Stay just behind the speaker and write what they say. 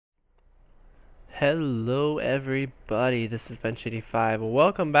Hello everybody, this is Bench85.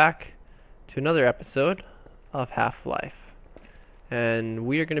 Welcome back to another episode of Half-Life. And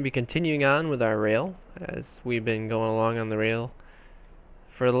we are going to be continuing on with our rail, as we've been going along on the rail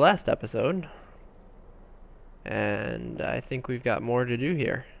for the last episode. And I think we've got more to do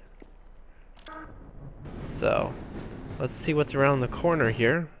here. So, let's see what's around the corner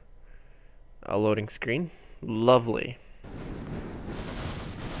here. A loading screen. Lovely.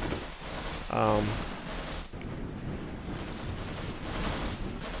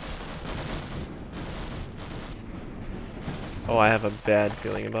 Oh, I have a bad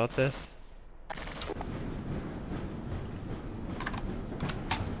feeling about this.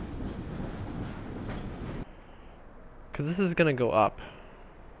 Because this is going to go up.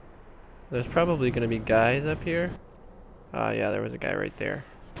 There's probably going to be guys up here. Yeah, there was a guy right there.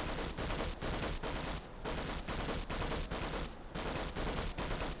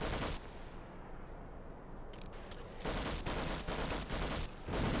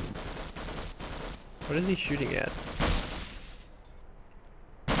 What is he shooting at?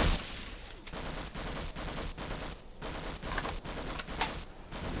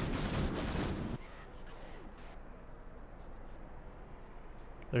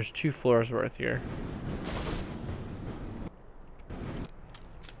 There's 2 floors worth here.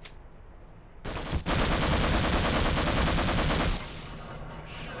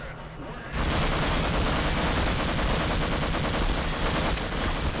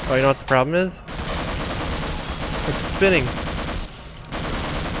 Oh, you know what the problem is? It's spinning.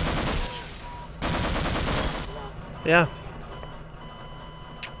 Yeah.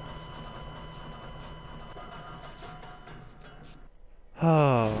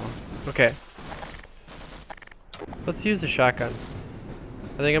 Oh, okay. Let's use the shotgun.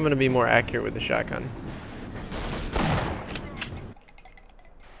 I think I'm going to be more accurate with the shotgun.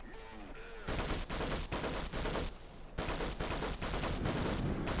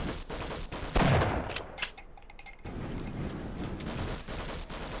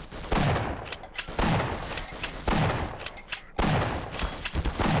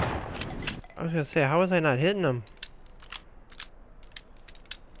 I was going to say, how was I not hitting him?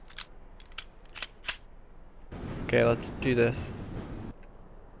 Okay, let's do this.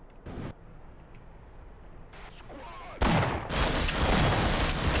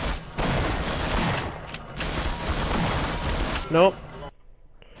 Nope.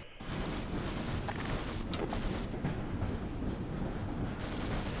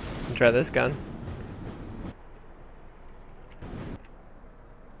 Try this gun.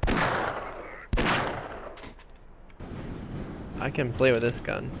 I can play with this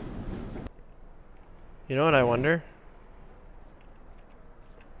gun. You know what I wonder?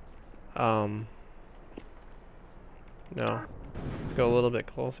 No. Let's go a little bit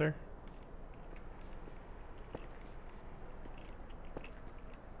closer.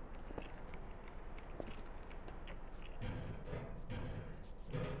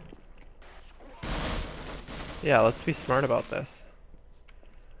 Yeah, let's be smart about this.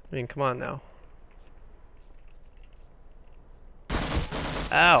 I mean, come on now.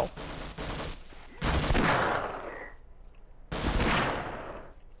 Ow!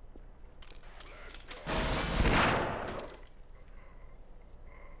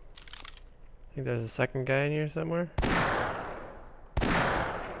 I think there's a second guy in here somewhere.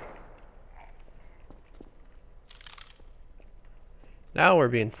 Now we're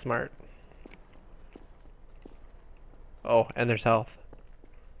being smart. Oh, and there's health.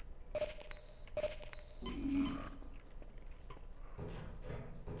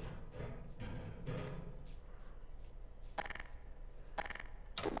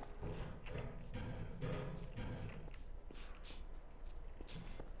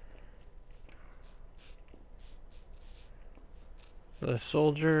 The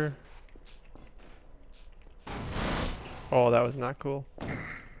soldier. Oh, that was not cool.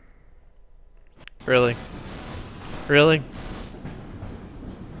 Really? Really?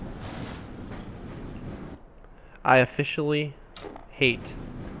 I officially hate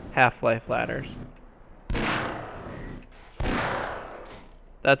Half-Life ladders.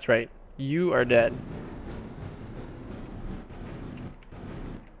 That's right. You are dead.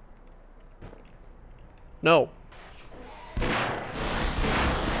 No.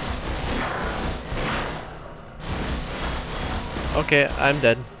 Okay, I'm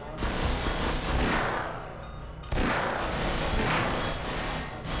dead.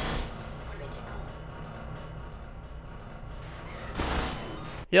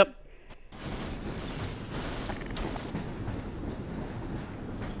 Yep.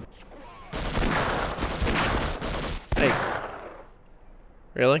 Hey.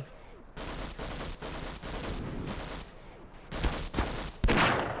 Really?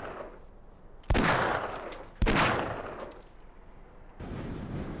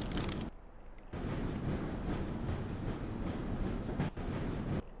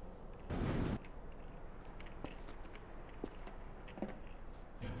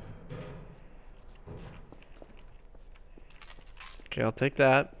 Okay, I'll take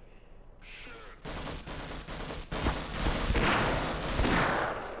that.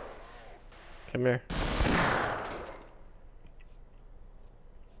 Come here.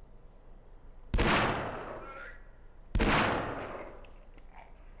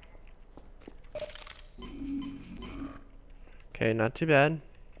 Okay, not too bad.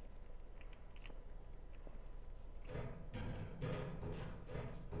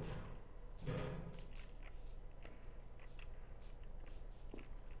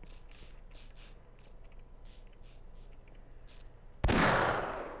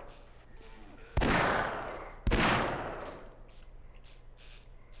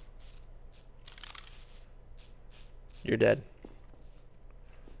 You're dead.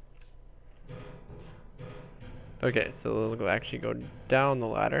 Okay, so we'll actually go down the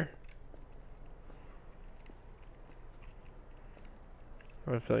ladder. I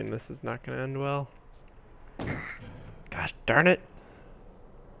have a feeling this is not going to end well. Gosh darn it!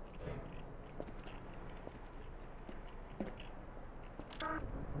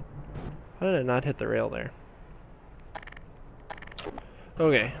 How did it not hit the rail there?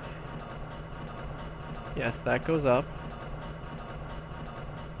 Okay. Yes, that goes up.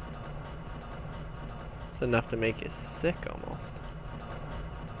 It's enough to make you sick almost.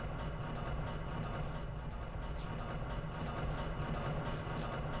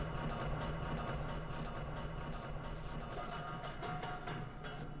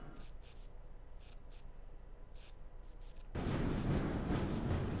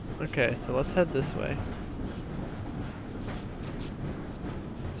 Okay, so let's head this way.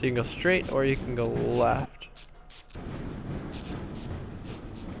 So you can go straight or you can go left.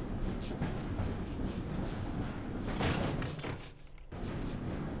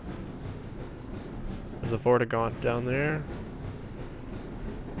 There's a Vortigaunt down there.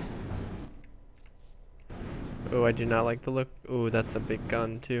 Oh, I do not like the look. Oh, that's a big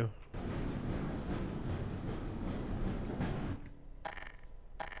gun too.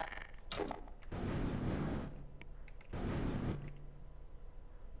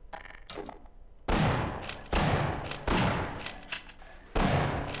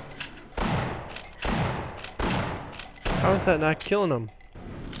 How is that not killing him?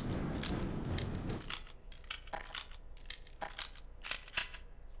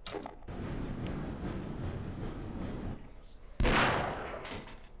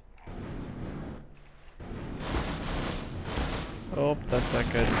 Oh, that's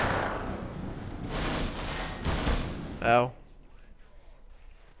not good. Ow.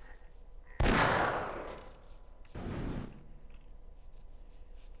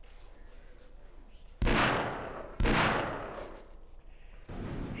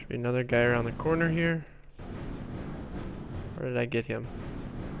 Should be another guy around the corner here. Or did I get him?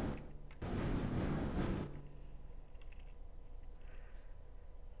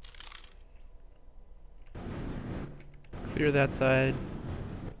 Clear that side.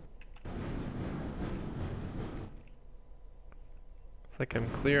 Looks like I'm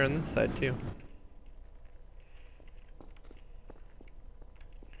clear on this side too.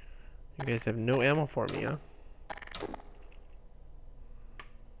 You guys have no ammo for me, huh?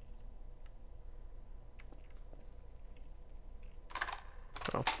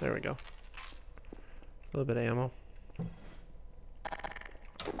 Oh, there we go. A little bit of ammo.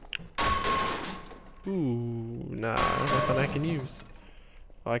 Ooh, nah, nothing I can use.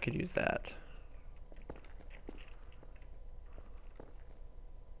 Oh, I could use that.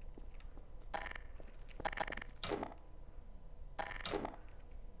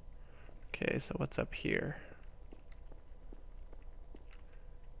 Okay, so what's up here?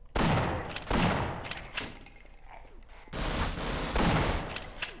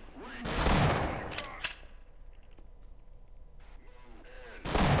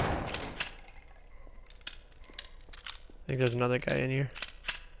 I think there's another guy in here.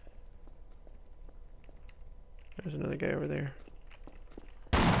 There's another guy over there.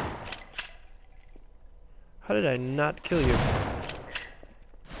 How did I not kill you?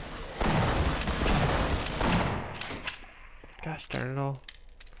 Gosh darn it all.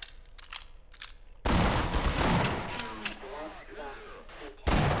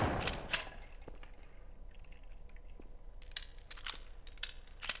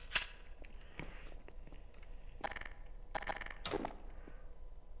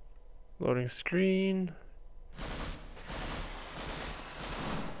 Loading screen.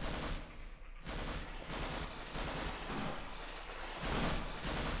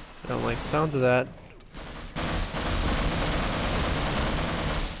 I don't like the sounds of that.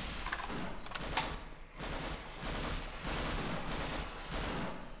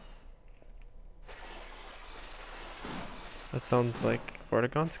 That sounds like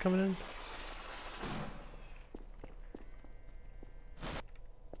Vortigaunt's coming in.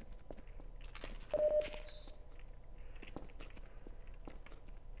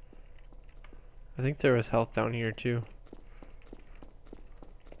 I think there was health down here too.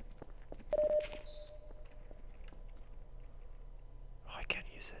 Oh, I can't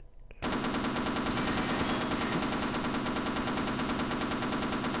use it.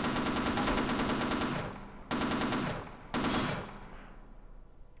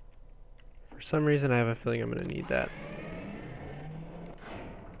 For some reason I have a feeling I'm gonna need that.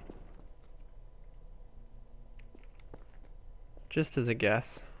 Just as a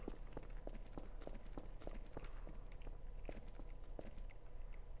guess.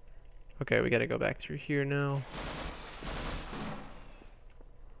 Okay, we gotta go back through here now.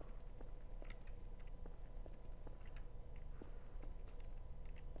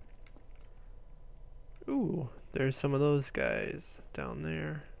 Ooh, there's some of those guys down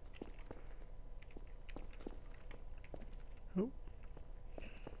there. Ooh.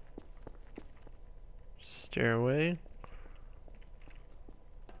 Stairway.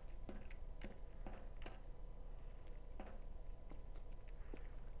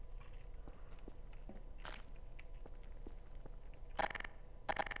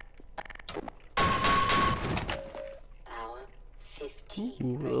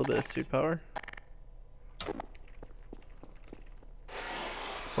 Ooh, a little bit of suit power.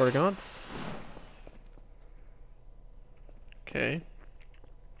 Vortigaunts. Okay.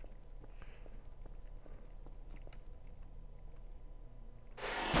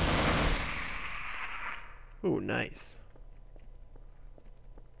 Ooh, nice.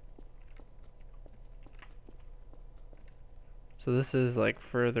 So this is like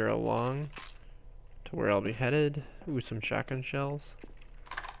further along to where I'll be headed. Ooh, some shotgun shells.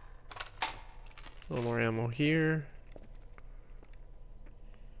 A little more ammo here.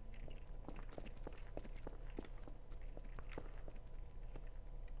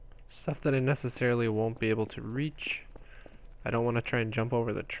 Stuff that I necessarily won't be able to reach. I don't want to try and jump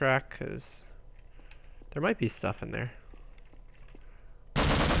over the track because there might be stuff in there.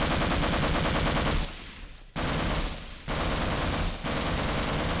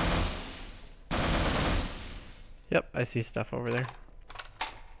 Yep, I see stuff over there.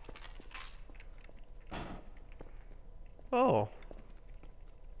 Oh.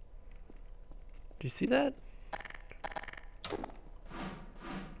 Do you see that?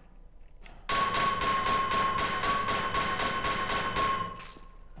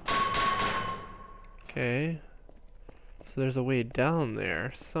 Okay. So there's a way down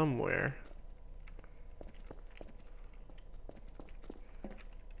there somewhere.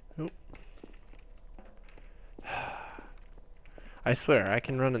 Oop. I swear, I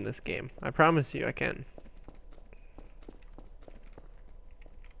can run in this game. I promise you I can.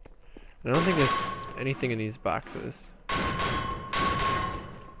 I don't think there's anything in these boxes.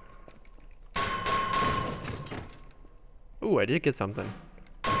 Ooh, I did get something.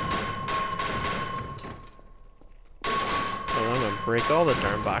 Well, I'm gonna break all the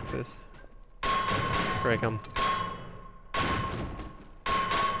darn boxes. Break them.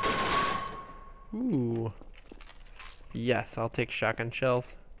 Ooh. Yes, I'll take shotgun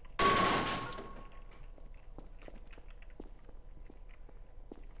shells.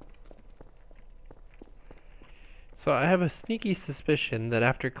 So I have a sneaky suspicion that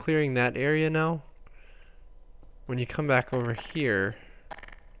after clearing that area now, when you come back over here,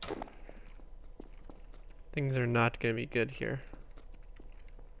 things are not going to be good here.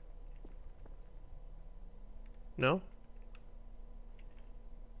 No?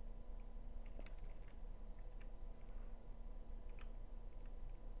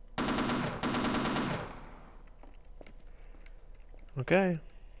 Okay.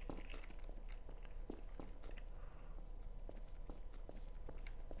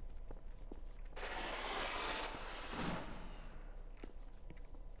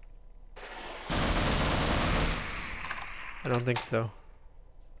 I don't think so.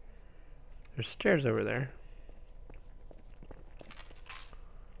 There's stairs over there.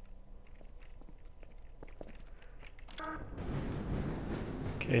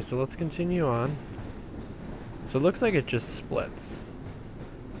 Okay, so let's continue on. So it looks like it just splits.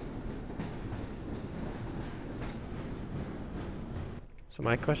 So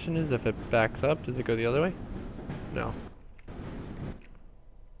my question is, if it backs up, does it go the other way? No.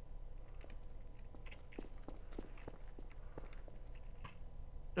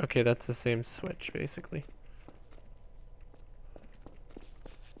 Okay, that's the same switch, basically.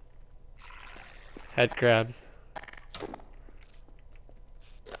 Head crabs.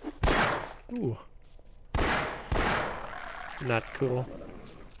 Ooh. Not cool.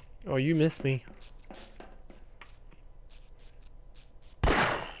 Oh, you missed me.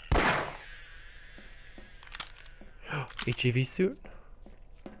 HEV suit?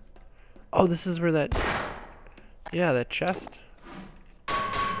 Oh, this is where that... Yeah, that chest.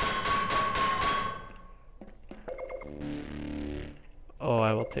 Oh,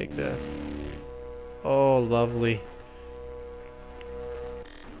 I will take this. Oh, lovely.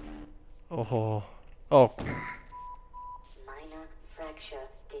 Oh. Oh. Minor fracture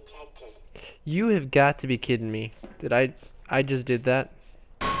detected. You have got to be kidding me. Did I just did that?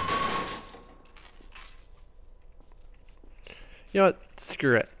 You know what?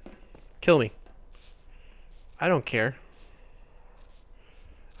 Screw it. Kill me. I don't care.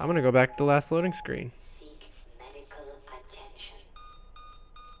 I'm gonna go back to the last loading screen. Seek medical attention.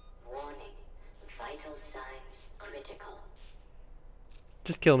 Warning. Vital signs critical.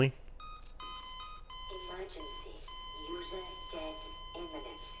 Just kill me. Emergency. User dead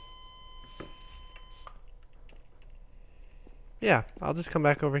imminent. Yeah, I'll just come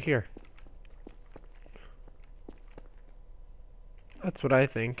back over here. That's what I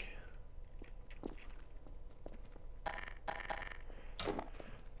think.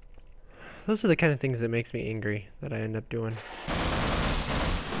 Those are the kind of things that makes me angry that I end up doing.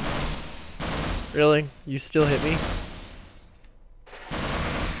 Really? You still hit me?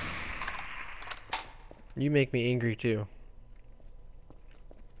 You make me angry too.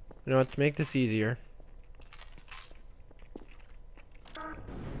 You know what, to make this easier,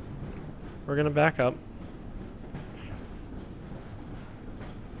 we're gonna back up.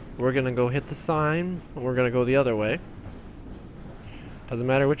 We're gonna go hit the sign, and we're gonna go the other way. Doesn't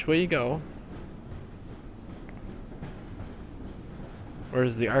matter which way you go. Or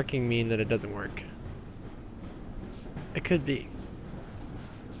does the arcing mean that it doesn't work? It could be.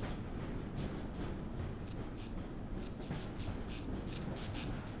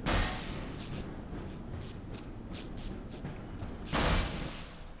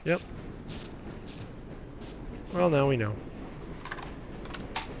 Yep. Well, now we know.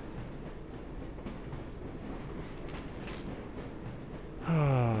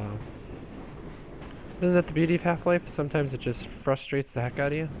 Isn't that the beauty of Half-Life? Sometimes it just frustrates the heck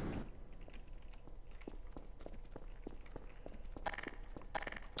out of you.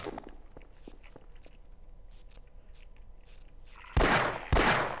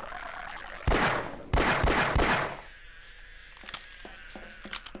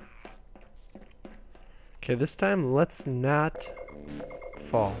 Okay, this time let's not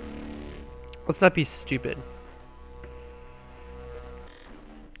fall. Let's not be stupid.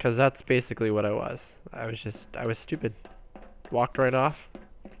 Because that's basically what I was. I was stupid. Walked right off.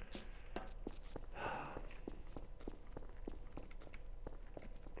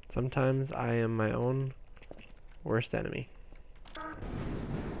 Sometimes I am my own worst enemy.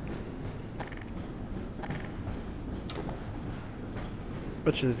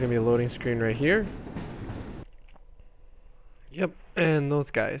 Bet you there's gonna be a loading screen right here. Yep, and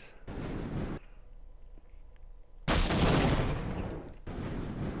those guys.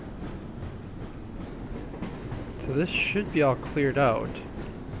 So this should be all cleared out.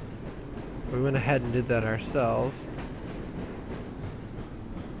 We went ahead and did that ourselves.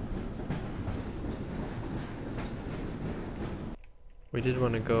 We did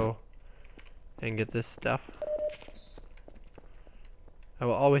want to go and get this stuff. I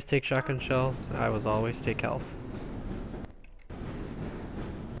will always take shotgun shells. I will always take health.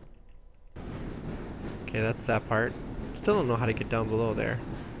 Okay, that's that part. Still don't know how to get down below there.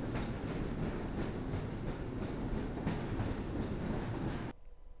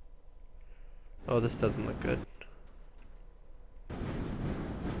 Oh, this doesn't look good.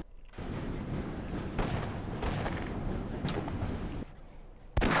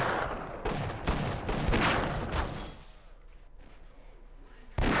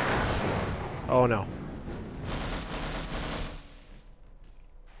 Oh no.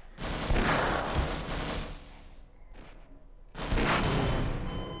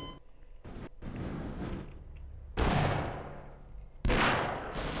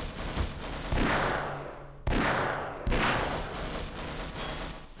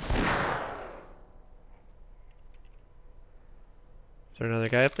 Is there another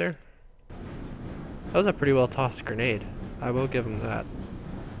guy up there? That was a pretty well tossed grenade. I will give him that.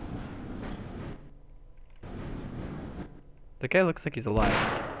 The guy looks like he's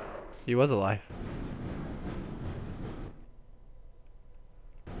alive. He was alive.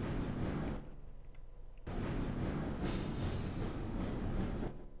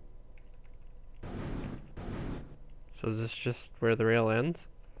 So is this just where the rail ends?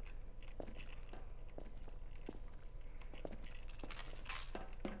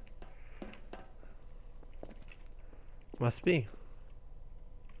 Must be.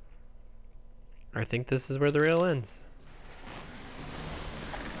 I think this is where the rail ends.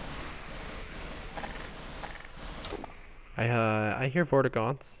 I hear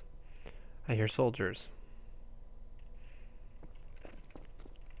Vortigaunts. I hear soldiers.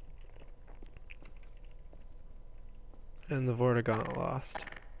 And the Vortigaunt lost.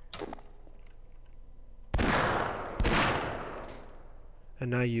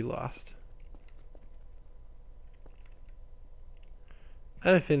 And now you lost. I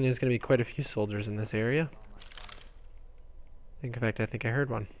have a feeling there's going to be quite a few soldiers in this area. In fact, I think I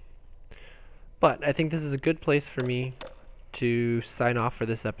heard one. But I think this is a good place for me to sign off for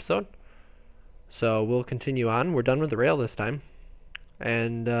this episode. So we'll continue on. We're done with the rail this time.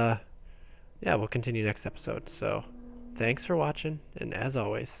 And yeah, we'll continue next episode. So thanks for watching. And as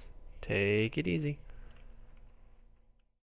always, take it easy.